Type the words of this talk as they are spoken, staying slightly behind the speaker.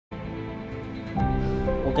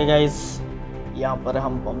Okay guys, यहाँ पर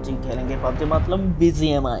हम पबजी खेलेंगे। पबजी मतलब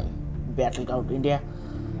BGMI, बैटल ग्राउंड इंडिया।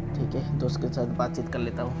 ठीक है, दोस्त के साथ बातचीत कर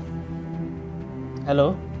लेता हूँ। हेलो,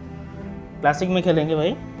 क्लासिक में खेलेंगे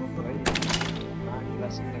भाई।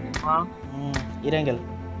 हाँ, इरेंगल।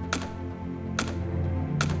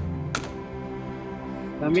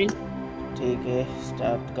 ठीक है,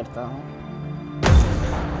 स्टार्ट करता हूँ।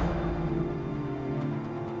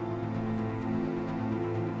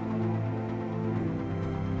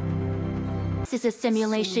 This is a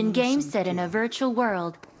simulation game set in a virtual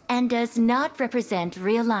world and does not represent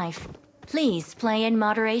real life. Please play in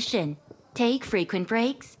moderation, take frequent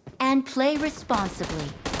breaks, and play responsibly.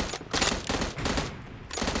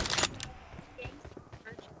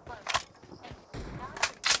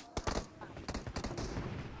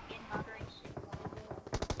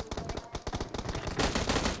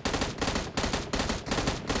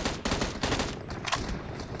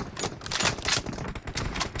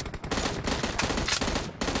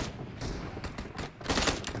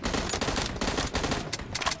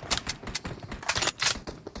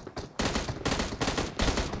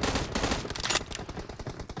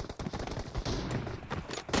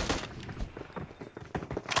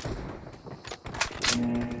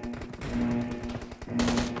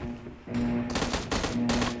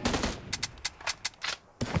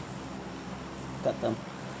 खत्म।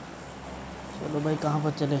 चलो भाई, कहाँ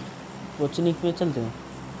पर चले? कोचिंग पे चलते हैं।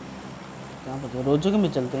 कहाँ पर चले? रोजो के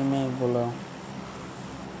में चलते हैं, मैं बोल रहा हूँ।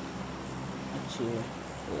 अच्छी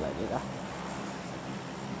लगेगा।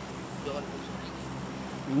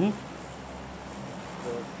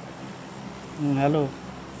 हेलो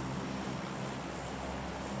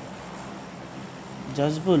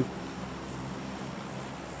जजबुल।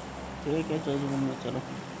 ठीक है, जजबुल में चलो।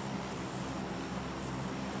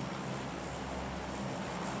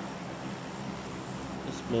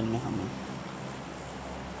 इस प्लेन में हमें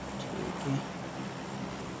ठीक है।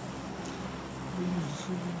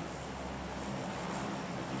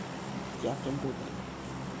 क्या टेम्पो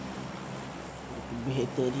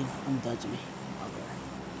बेहतरीन अंदाज में आ गया।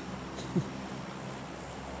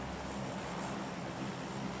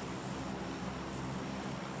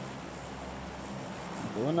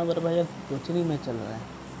 दो नंबर भैया कोचिंग में चल रहा है,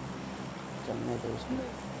 चलने दो उसमें।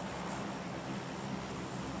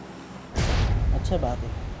 अच्छा बात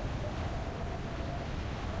है।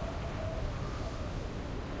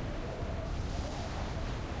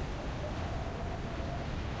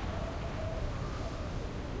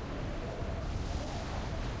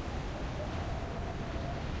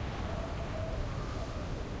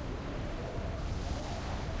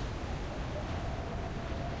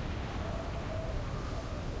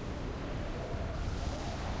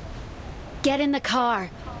 Get in the car.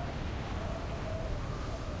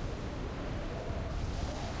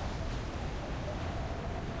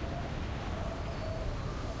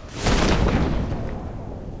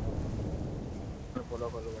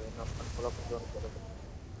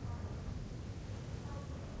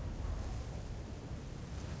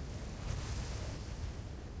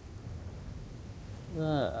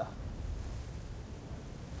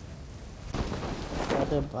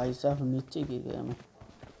 अरे भाई साहब, नीचे गिर गया मैं।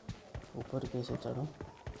 ऊपर कैसे चढ़ूं?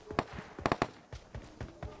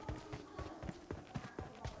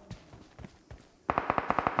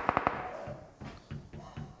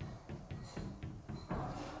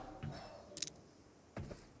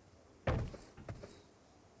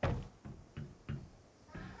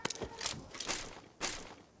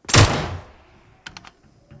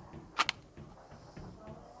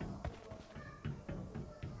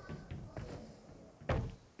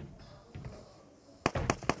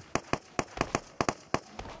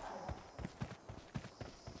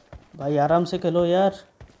 भाई आराम से खेलो यार।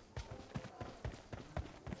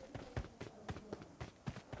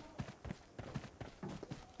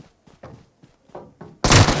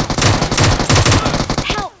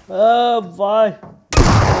 भाई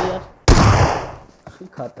यार,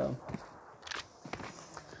 खत्म।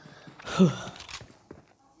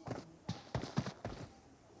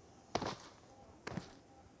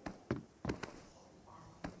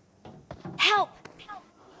 Help!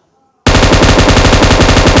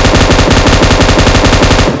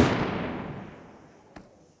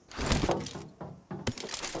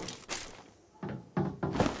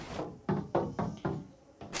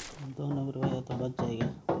 दो नंबर भैया तो बच जाएगा,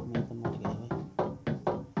 मैं तो मर गया भाई।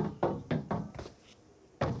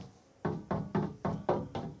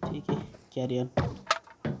 ठीक है, कैरी ऑन।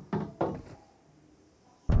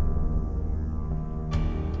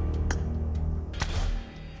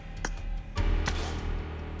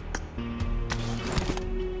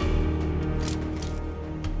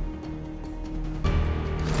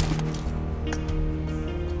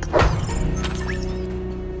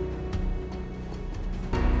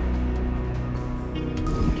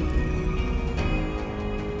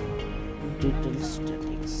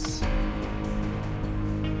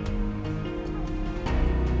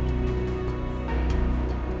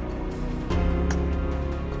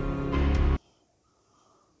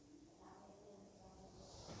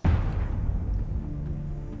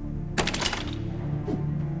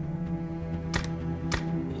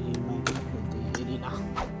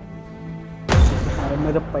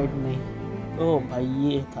 मेरा पैड नहीं। ओ भाई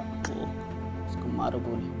ये था। ओ, इसको मारो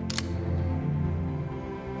गोली।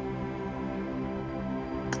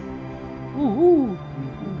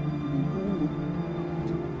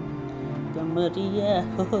 कमरिया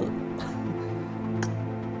हो।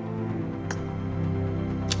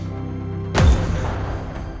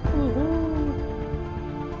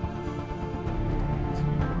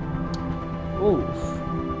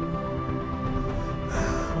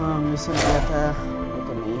 हाँ मिशन किया था वो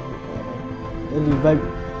तो नहीं हो पाया। रिवाइव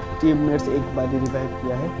टीममेट्स एक बार ही रिवाइव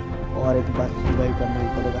किया है और एक बार रिवाइव करना ही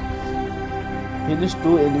पड़ेगा। Finish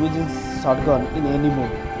 2 enemies in shotgun in any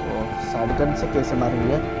mode. Shotgun से कैसे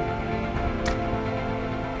मारेंगे यार?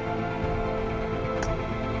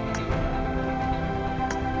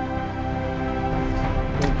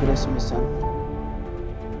 Progress mission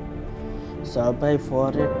survive for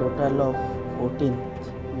a total of 14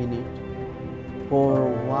 minute for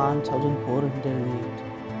 1400 minute.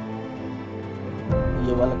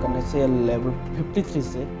 ये वाला करने से लेवल 53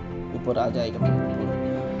 से ऊपर आ जाएगा।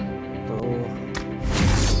 तो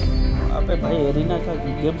अबे भाई एरिना का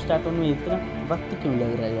गेम स्टार्ट होने में इतना वक्त क्यों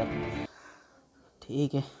लग रहा है यार?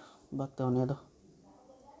 ठीक है वक्त होने दो।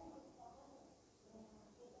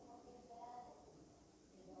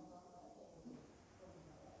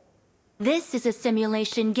 This is a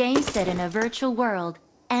simulation game set in a virtual world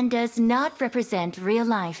and does not represent real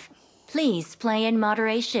life. Please play in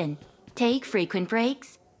moderation, take frequent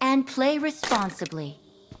breaks, and play responsibly.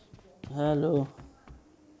 Hello.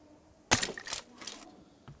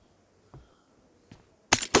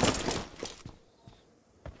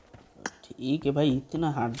 ठीक है भाई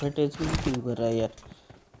इतना एडवर्टाइजमेंट क्यों कर रहा है यार?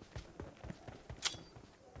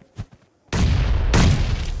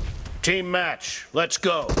 Team match, let's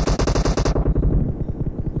go.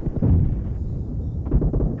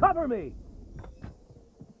 Cover me.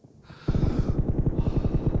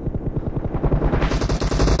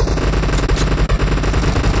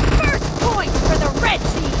 First point for the red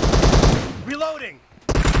team. Reloading.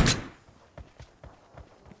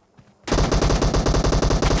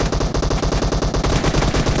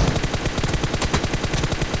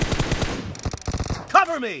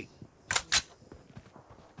 Cover me.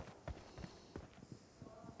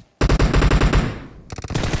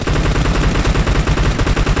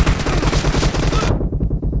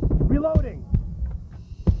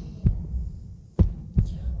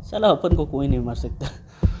 साला अपन को कोई नहीं मार सकता।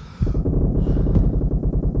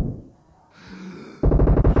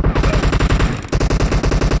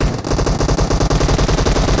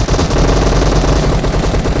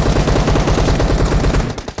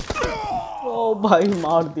 ओ भाई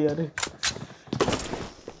मार दिया रे।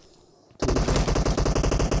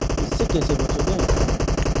 इससे कैसे बचोगे?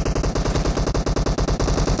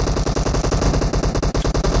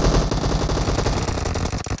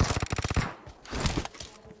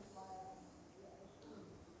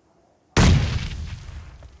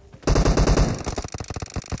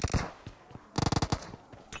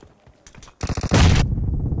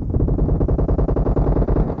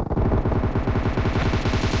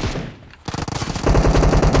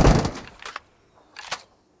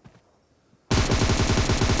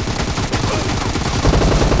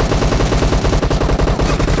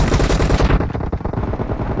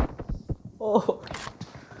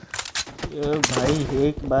 ये भाई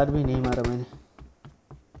एक बार भी नहीं मारा मैंने।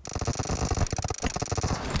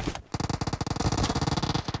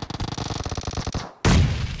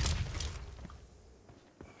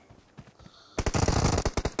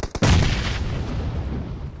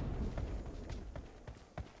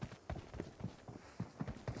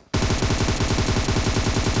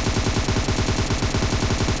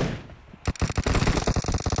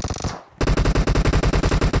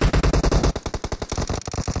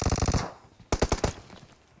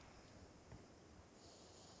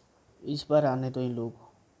 इस बार आने तो इन लोग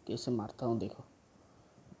कैसे मारता हूँ देखो।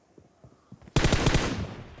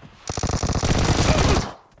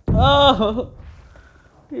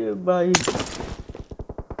 ये भाई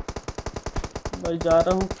जा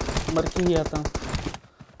रहा हूँ मर के ही आता हूँ।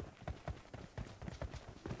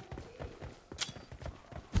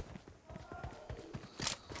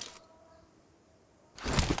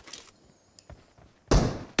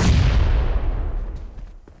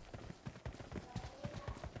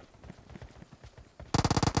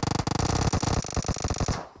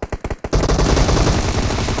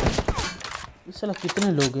 साला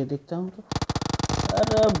कितने लोग हैं देखता हूँ तो।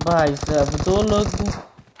 अरे भाई साहब 2 लोग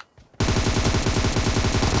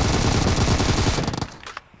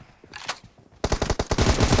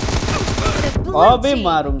अभी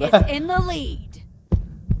मारूंगा।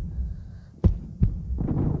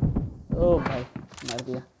 ओ भाई मार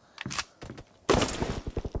दिया।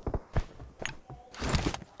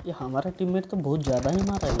 ये हमारा टीममेट तो बहुत ज़्यादा ही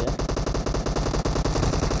मारा है यार।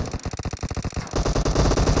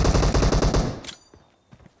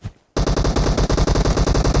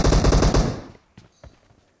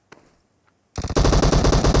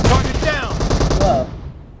 Target down. वाह,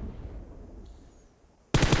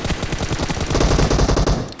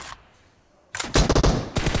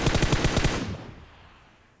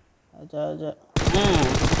 आजा आजा।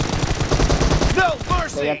 No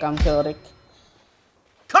गया mercy. काम से। और एक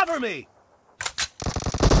Cover me.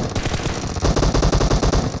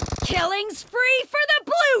 Killing spree for the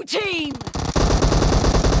blue team!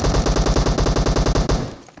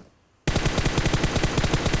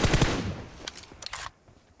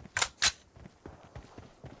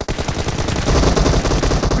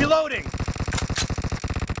 Reloading.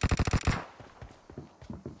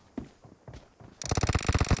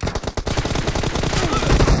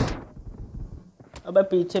 अबे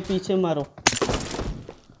पीछे पीछे मारो।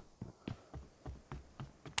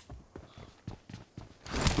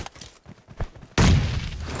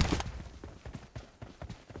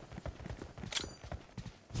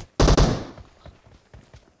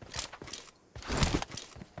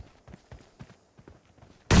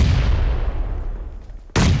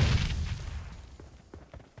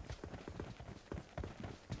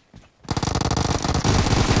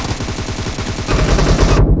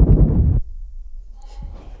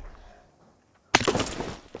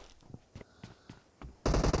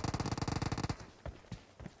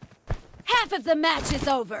 Half of the match is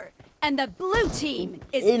over, and the blue team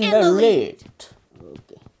is In in the the lead. lead.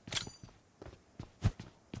 Okay.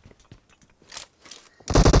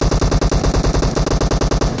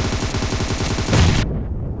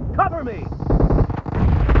 Cover me.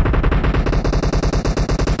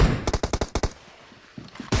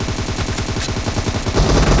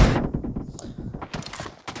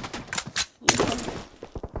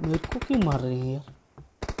 मेरे को क्यों मार रही है यार?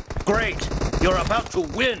 Great. You're about to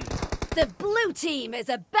win. The blue team is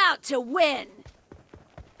about to win.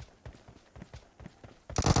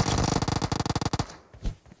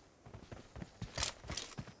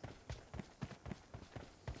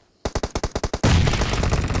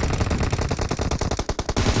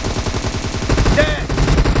 Dead.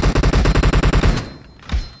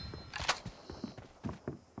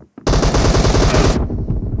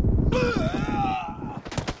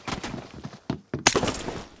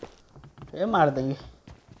 ये मार देंगे,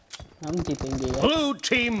 हम जीतेंगे यार। Blue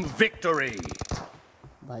team victory.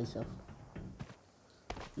 भाई साहब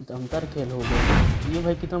दमदार खेल हो गया। ये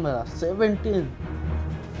भाई कितना मजा, 17।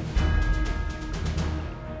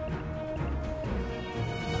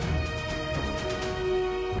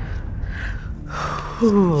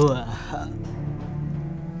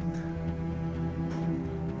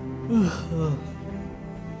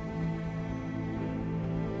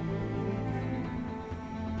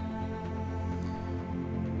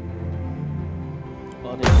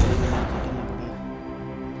 और एक कितना बढ़िया।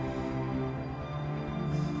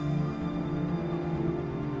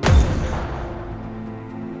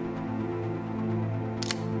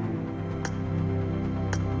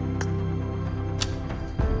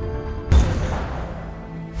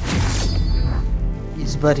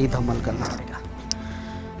 इस बार ही धमाल करना पड़ेगा,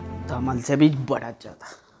 धमाल से भी बड़ा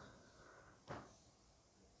ज्यादा।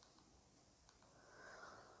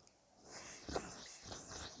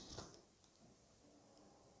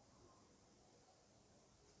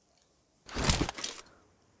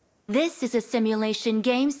 This is a simulation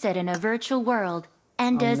game set in a virtual world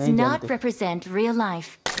and does नहीं not जानते। represent real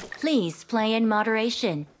life. Please play in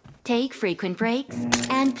moderation, take frequent breaks,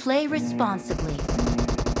 and play responsibly.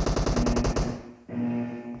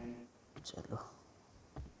 चलो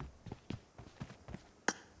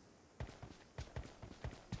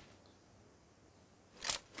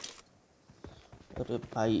अरे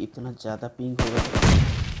भाई इतना ज्यादा पिंग हो गया।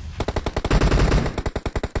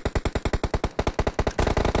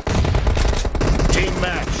 Team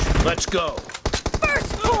match. Let's go.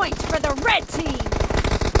 First point for the red team.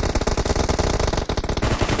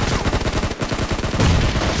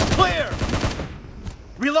 Clear.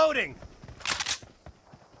 Reloading.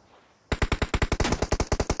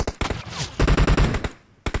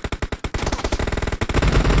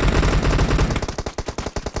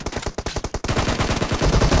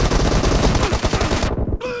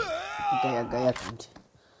 गया गया काम से।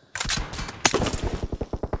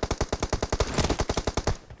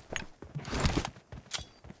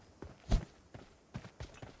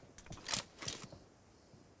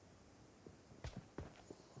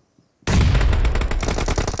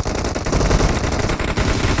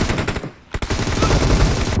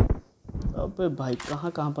 अबे भाई कहाँ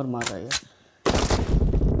कहाँ पर मार रहा है यार।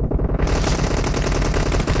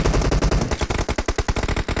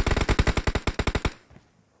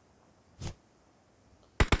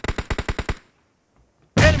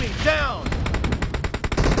 Enemy down!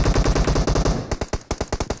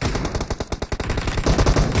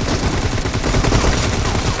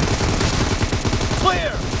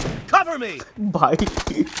 Clear! Cover me! भाई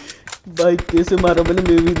भाई कैसे मारा मैंने,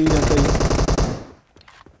 मैं भी नहीं रहता ये।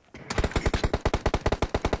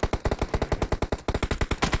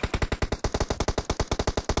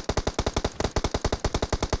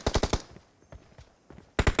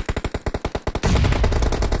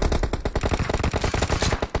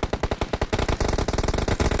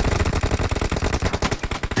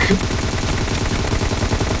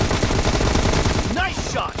 Nice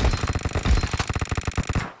shot!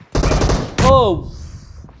 ओ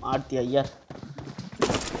मार दिया यार।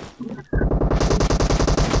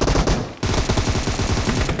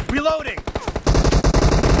 Reloading!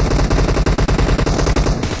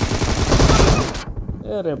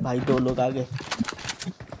 अरे भाई दो लोग आ गए।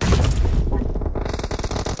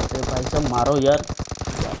 अरे भाई सब मारो यार,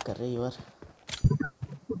 क्या कर रहे हो यार।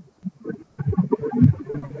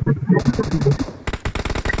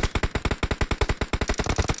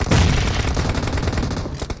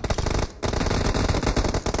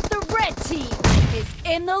 The red team is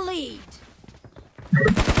in the lead.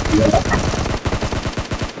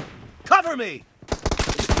 Cover me!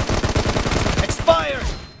 Expired!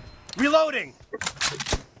 Reloading!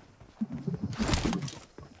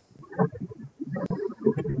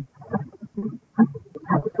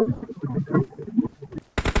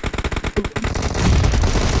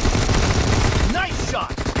 Nice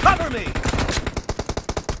shot! Cover me!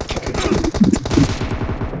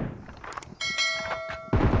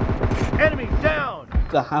 Enemy down!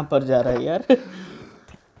 कहाँ पर जा रहा है यार।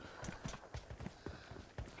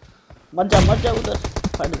 मत जा उधर,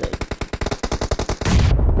 फट गई।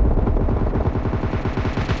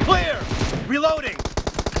 Clear! Reloading!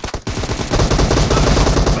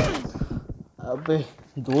 अबे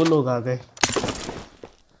दो लोग आ गए।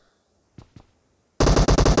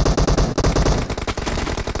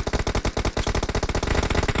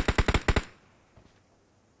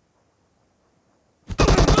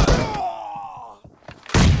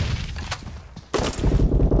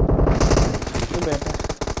 बेटा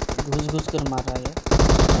घुस कर मार रहा है।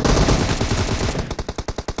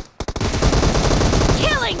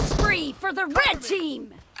 Killing spree for the red team.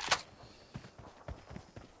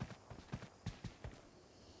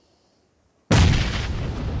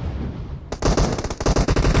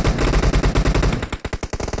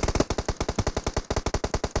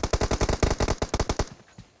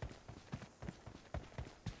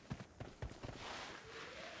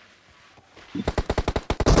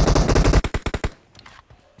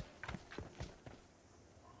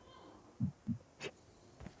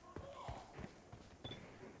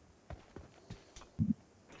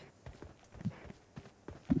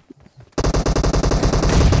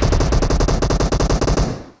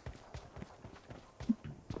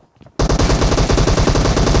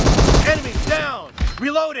 Enemy down!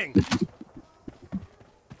 Reloading!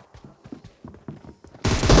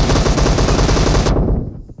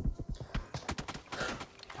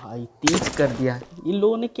 भाई तेज कर दिया। ये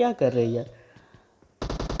लोगों ने क्या कर रहे हैं यार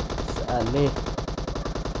साले।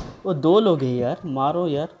 वो दो लोग हैं यार, मारो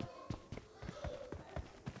यार।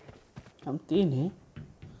 हम तीन हैं।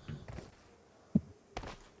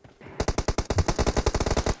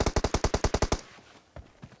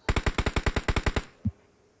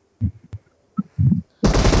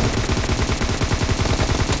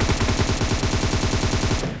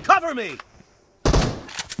 Cover me!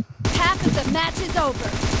 Half of the match is over,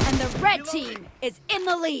 and the red team is in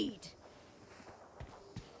the lead.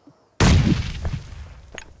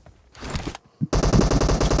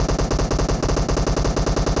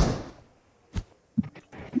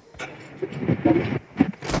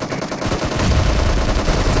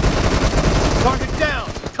 Target down!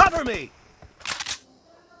 Cover me!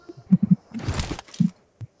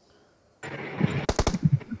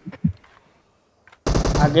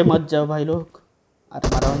 आगे मत जाओ भाई लोग। अरे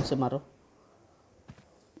मारो उनसे, मारो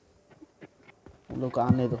उन लोग को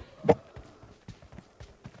आने दो।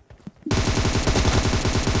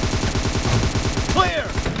 Clear!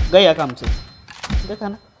 गया काम से, देखा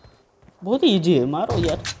ना, बहुत ही इजी है, मारो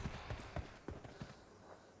यार।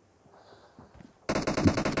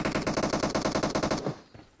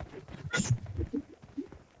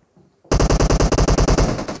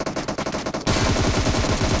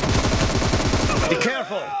 Be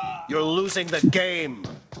careful! You're losing the game!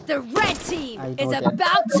 The red team I is know that.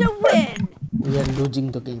 about to win. We are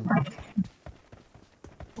losing the game.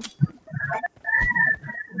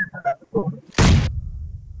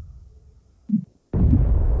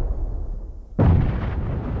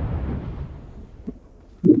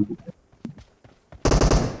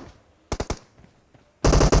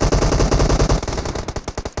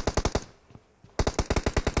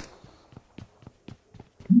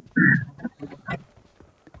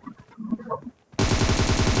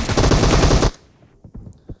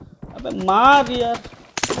 अबे मार यार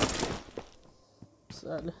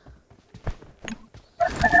साले।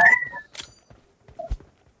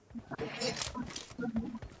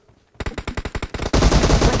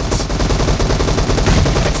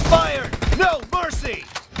 Expired! No mercy!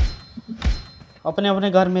 अपने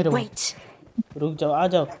अपने घर में रहो। Wait. रुक जाओ, आ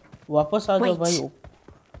जाओ, वापस आ जाओ Wait. भाई।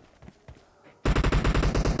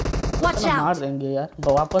 Watch साला मार out. देंगे यार,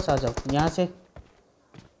 वापस आ जाओ, यहाँ से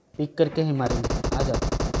पिक करके ही मारेंगे। आ जाओ,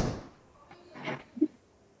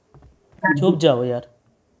 छुप जाओ यार।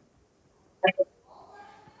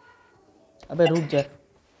 अबे रुक जा,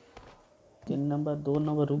 3 नंबर 2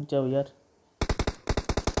 नंबर रुक जाओ यार,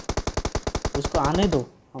 उसको आने दो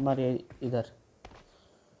हमारे इधर।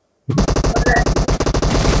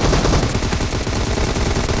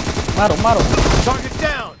 मारो मारो। Target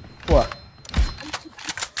down! हुआ,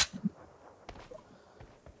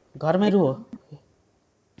 घर में रुको,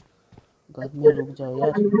 घर में रुक जाओ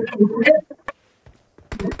यार,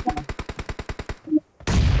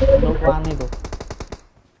 हम लोग को आने दो।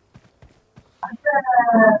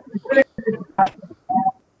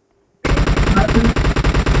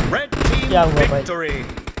 Red team क्या हुआ भाई? victory!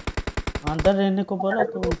 अंदर रहने को बोला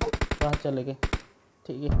तो बाहर चले गए।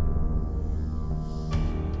 ठीक है,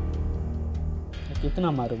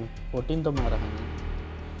 कितना मारूं मैं? 14 तो मारा हूँ।